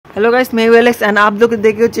Hello guys, मैं Alex and आप लोग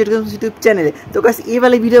देख रहे हो यूट्यूब चैनल है। तो गाइस ये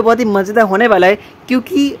वाला वीडियो बहुत ही मजेदार होने वाला है,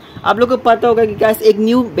 क्योंकि आप लोग को पता होगा कि गाइस एक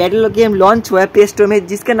न्यू बैटल गेम लॉन्च हुआ है प्ले स्टोर में,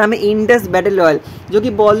 जिसका नाम है इंडस बैटल रॉयल, जो कि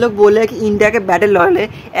बहुत लोग बोल रहे हैं कि इंडिया के बैटल रॉयल है।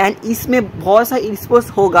 एंड इसमें बहुत सारा स्पोर्ट्स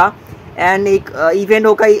होगा एंड एक इवेंट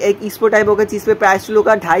होगा, एक स्पोर्ट टाइप होगा जिसपे प्राइस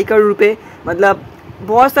होगा 2.5 करोड़ रुपये। मतलब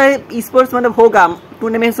बहुत सारे स्पोर्ट्स मतलब होगा,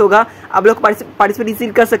 टूर्नामेंट्स होगा, आप लोग पार्टिसिपेट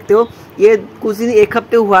इजीली कर सकते हो। ये कुछ दिन, एक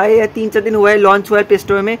हफ्ते हुआ है या 3-4 दिन हुआ है, लॉन्च हुआ है प्ले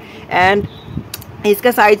स्टोर में। एंड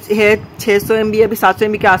इसका साइज है 600 MB या 700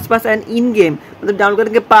 MB के आसपास। एंड इन गेम मतलब डाउनलोड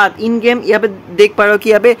करने के बाद इन गेम यहाँ पे देख पा रहे हो कि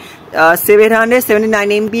यहाँ पे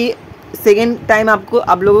 779 MB सेकेंड टाइम आपको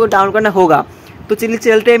आप लोगों को डाउनलोड करना होगा। तो चलिए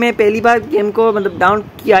चलते हैं, मैं पहली बार गेम को मतलब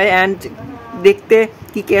डाउनलोड किया है एंड देखते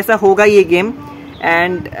कि कैसा होगा ये गेम।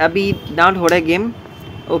 एंड अभी डाउनलोड हो रहा है गेम।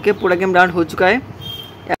 ओके, पूरा गेम डाउनलोड हो चुका है।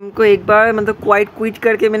 हमको एक बार मतलब क्विट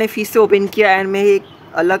करके मैंने फिर से ओपन किया एंड मैं एक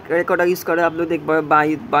अलग रिकॉर्डर यूज़ कर रहा हूँ। आप लोग देख पा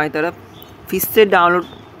रहे बाएँ तरफ फिर से डाउनलोड।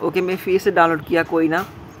 ओके, मैं फिर से डाउनलोड किया, कोई ना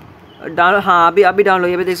डाउनलोड। हाँ, अभी डाउनलोड,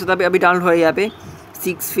 यहाँ पे देख सकते हो अभी डाउनलोड हो रहा है यहाँ पे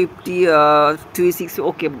 650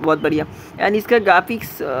 ओके, बहुत बढ़िया। एंड इसका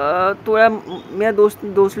ग्राफिक्स थोड़ा मेरा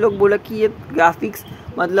दोस्त लोग बोला कि ये ग्राफिक्स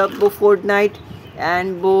मतलब वो फोर्टनाइट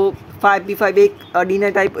एंड वो 5v5 एक डिनर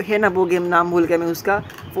टाइप है ना, वो गेम नाम भूल गया मैं उसका।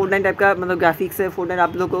 फोर्टनाइट टाइप का मतलब ग्राफिक्स है। फोर्टनाइट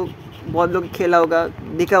आप लोग को बहुत लोग खेला होगा,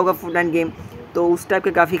 देखा होगा फोर्टनाइट गेम, तो उस टाइप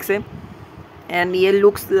का ग्राफिक्स है। एंड ये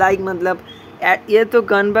लुक्स लाइक मतलब ये तो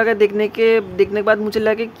गन बगैर देखने के बाद मुझे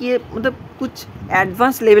लगा कि ये मतलब कुछ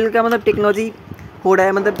एडवांस लेवल का मतलब टेक्नोलॉजी हो रहा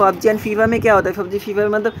है। मतलब पबजी एंड फीफा में क्या होता है, पबजी फीफा में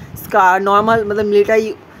मतलब स्कार नॉर्मल मतलब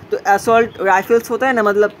मिलिट्री तो असॉल्ट राइफल्स होता है ना,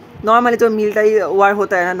 मतलब नॉर्मली जो मिलिट्री वार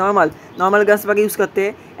होता है ना, नॉर्मल गन्स वगैरह यूज़ करते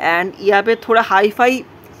हैं। एंड यहाँ पे थोड़ा हाई-फाई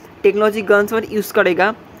टेक्नोलॉजी गन्स वगैरह यूज़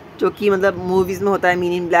करेगा, जो कि मतलब मूवीज़ में होता है,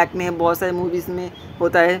 मीन इन ब्लैक में बहुत सारे मूवीज़ में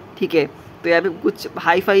होता है, ठीक है। तो यहाँ पे कुछ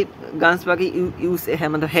हाई-फाई गन्स वगैरह यूज़ है,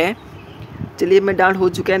 मतलब है। चलिए मैं डाउनलोड हो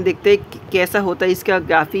चुका है, देखते हैं कैसा होता है इसका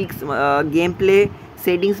ग्राफिक्स, गेम प्ले,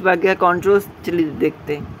 सेटिंग्स वगैरह, कंट्रोल्स। चलिए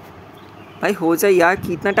देखते हैं। भाई हो जाए यार,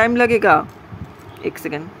 कितना टाइम लगेगा, एक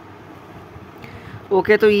सेकेंड।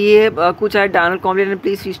 ओके, तो ये कुछ है download complete and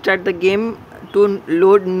please restart the game to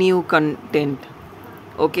load new content.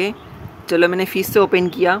 Okay, चलो मैंने फिर से ओपन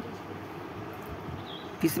किया,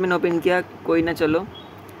 कोई ना, चलो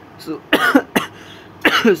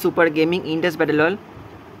super gaming Indus battle royal.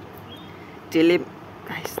 चलिए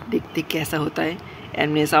देखते कैसा होता है।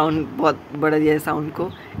 एंड मेरा साउंड बहुत बड़ा दिया है साउंड को।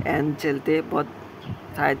 एंड चलते, बहुत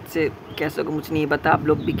शायद से कैसा को मुझे नहीं पता, आप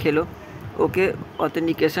लोग भी खेलो। ओके,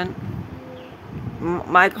 ऑथेंटिकेशन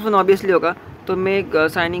माइक्रोफोन ऑब्वियसली होगा, तो मैं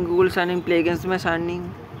signing Google signing play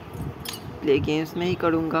games में ही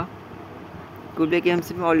करूँगा। गूगल प्ले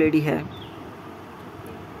गेम्स में ऑलरेडी है।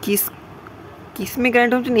 किस में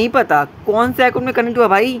कनेक्ट हो मुझे नहीं पता, कौन से अकाउंट में कनेक्ट हुआ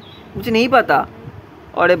भाई मुझे नहीं पता।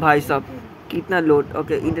 अरे भाई साहब कितना लोड।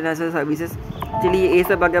 Okay, international services. चलिए ये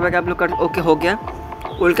सब वगैरह आप लोग कर। ओके, हो गया।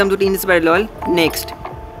 Welcome to Indus battle royal. Next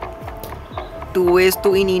 2 ways to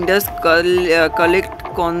in Indus collect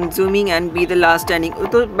consuming and be the last standing।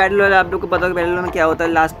 तो बैटल रॉयल आप लोग को पता है बैटल रॉयल में क्या होता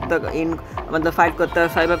है, लास्ट तक इन मतलब फाइट करता है,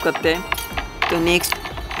 फाइव अप करते हैं। तो नेक्स्ट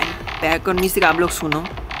बैकग्राउंड म्यूजिक आप लोग सुनो।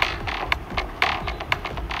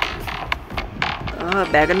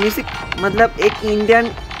 बैकग्राउंड म्यूजिक मतलब एक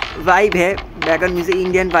इंडियन वाइब है, background music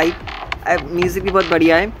Indian vibe, music भी बहुत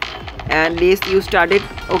बढ़िया है। And less you started.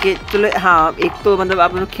 Okay चलो, हाँ एक तो मतलब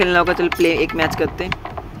आप लोग खेलना होगा, चलो प्ले एक मैच करते हैं।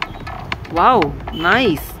 Wow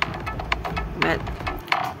nice match.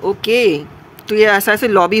 ओके, तो ये ऐसा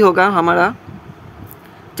लॉबी होगा हमारा,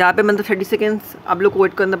 जहाँ पे मतलब 30 सेकेंड्स आप लोग को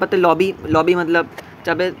वेट करना पड़ता है। लॉबी मतलब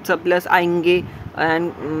जहाँ पे सब प्लेयर्स आएंगे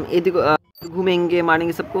एंड घूमेंगे,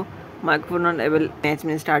 मारेंगे सबको। Microphone on able. मैच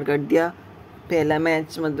में स्टार्ट कर दिया। पहला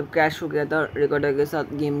मैच मतलब क्रैश हो गया था रिकॉर्डर के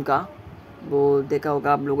साथ गेम का, वो देखा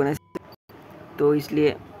होगा आप लोगों ने, तो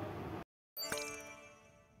इसलिए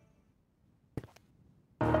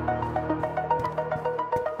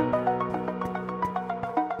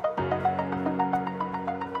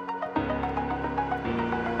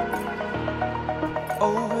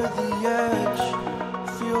over the edge,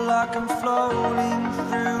 feel like I'm floating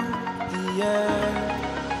through the air.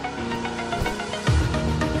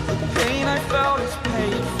 The pain I felt is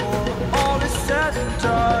paid for, all is said and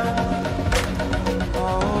done.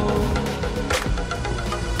 Oh,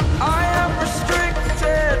 I am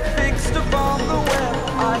restricted, fixed upon the web.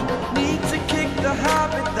 I need to kick the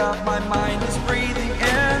habit that my mind is breathing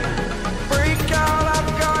in. Break out,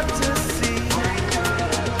 I've got to see.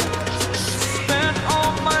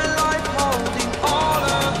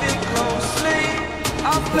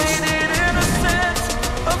 Played it innocent,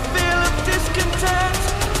 a feel of discontent.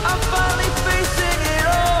 I'm finally facing it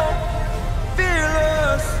all,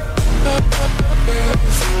 fearless.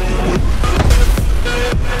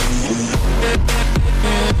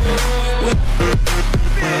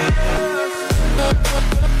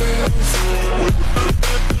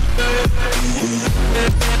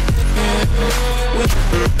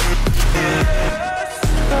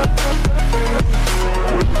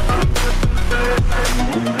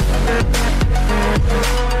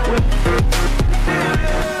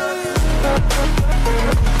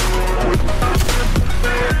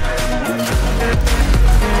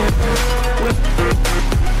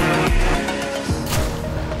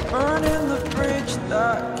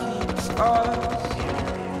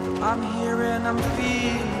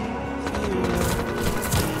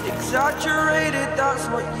 Exaggerated, that's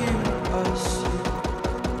what you assume.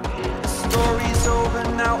 The story's over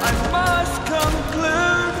now, I must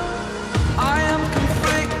conclude. I am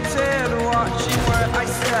conflicted, watching where I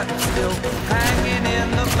step still, hanging in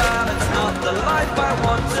the balance. Not the life I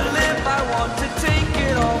want to live, I want to take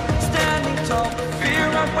it all. Standing tall, fear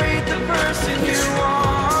I've weighed the person you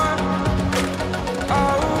are.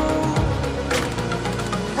 Oh,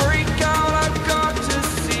 break out, I've got to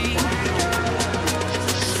see.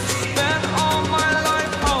 Spent all my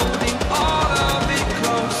life holding all of it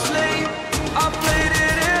closely. I played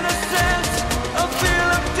it in a sense, a feel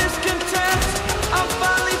of discontent. I'm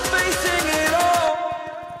finally facing it all,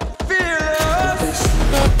 fearless.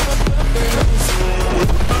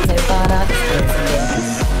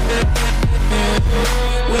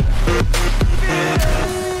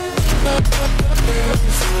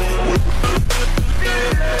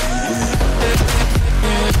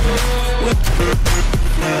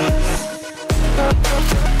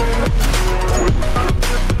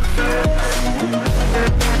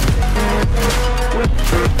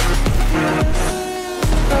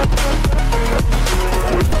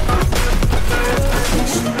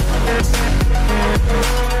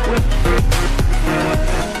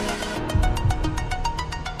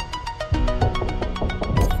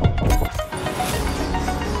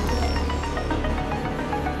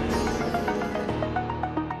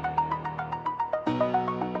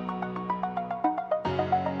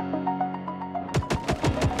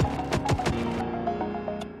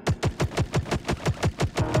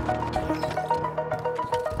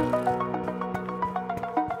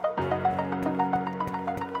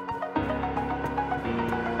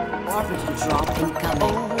 Orbital drop incoming.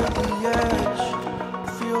 Over the edge,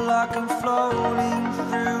 feel like I'm floating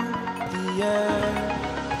through the air.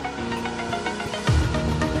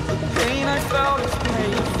 The pain I felt is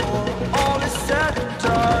paid for, all is said and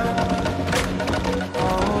done.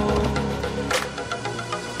 Oh,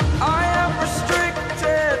 I am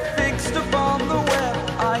restricted, fixed upon the web.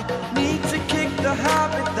 I need to kick the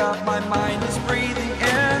habit that my mind is breathing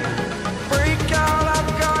in. Break out,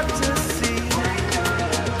 I've got to see.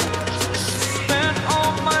 Spent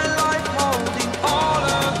all my life holding all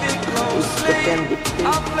of it closely.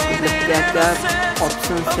 I played it in a sense,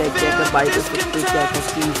 options है, क्या क्या by कर सकते हैं, क्या क्या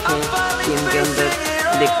चीज़ है game के अंदर,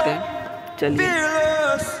 देखते हैं। चलिए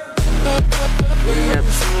fearless.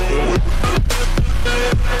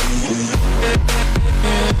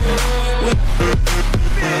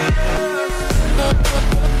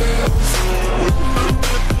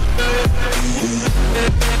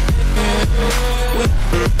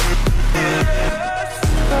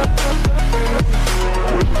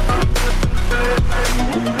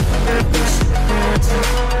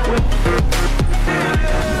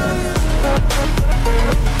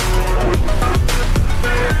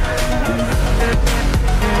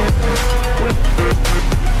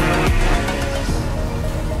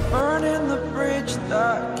 Burning the bridge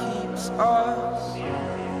that keeps us.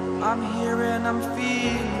 I'm here and I'm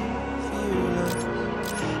feeling fearless.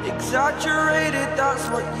 Exaggerated, that's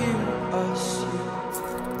what you assume.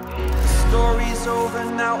 The story's over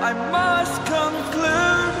now, I must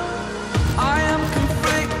conclude. I am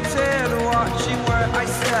conflicted, watching where I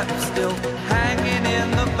step still, hanging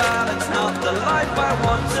in the balance. Not the life I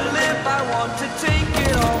want to live, I want to take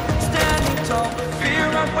it all. Standing tall, fear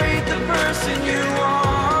I've weighed the person you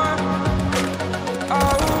are. Oh,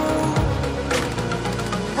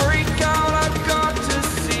 break out, I've got to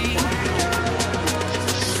see.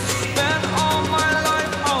 Spent all my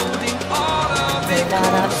life holding all of it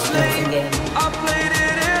closely. I played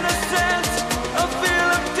it in a sense, a feel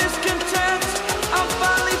of discontent. I'm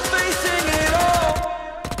finally facing it all,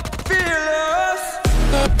 fearless.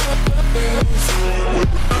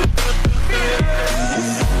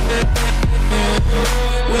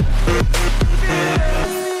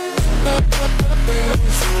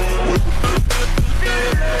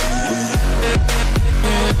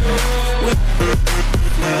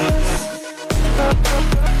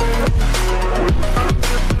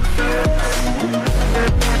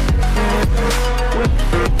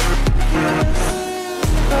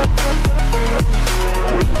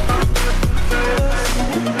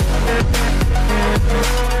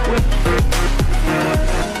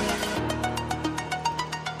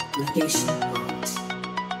 Location marked.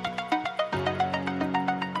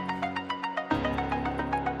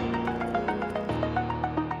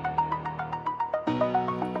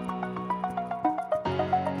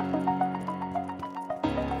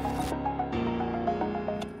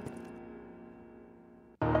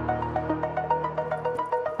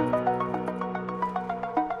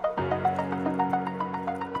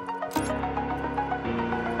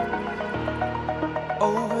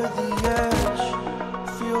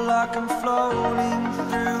 like I'm floating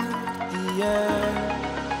through the air.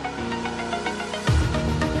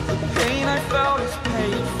 The pain I felt is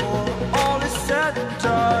paid for, all is said and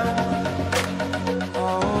done.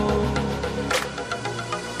 Oh,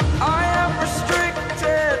 I am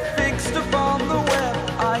restricted, fixed upon the web.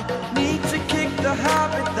 I need to kick the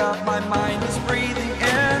habit that my mind is breathing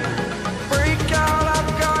in. Break out,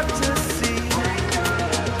 I've got to see.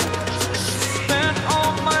 Spent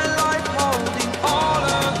all my life holding all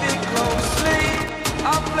of it closely.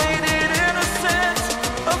 I played it innocent,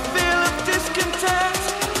 a feel of discontent.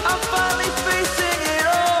 I'm finally facing it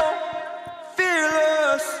all,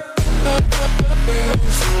 fearless.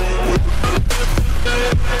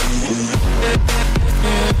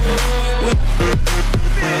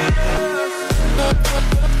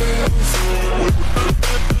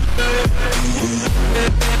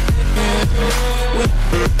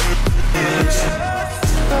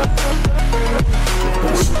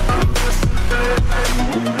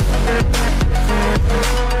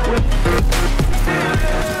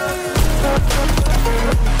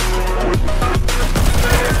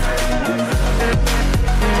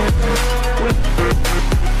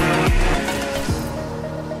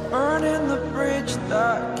 Burning the bridge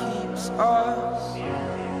that keeps us.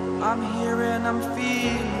 I'm here and I'm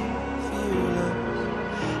feeling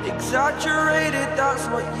fearless. Exaggerated, that's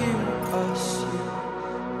what you assume.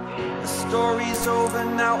 The story's over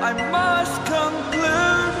now, I must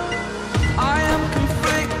conclude. I am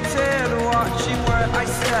conflicted, watching where I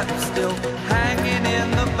step still, hanging in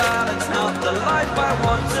the balance. Not the life I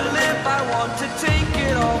want to live, I want to take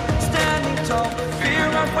it all. Standing tall, fear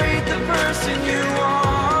I've weighed the person you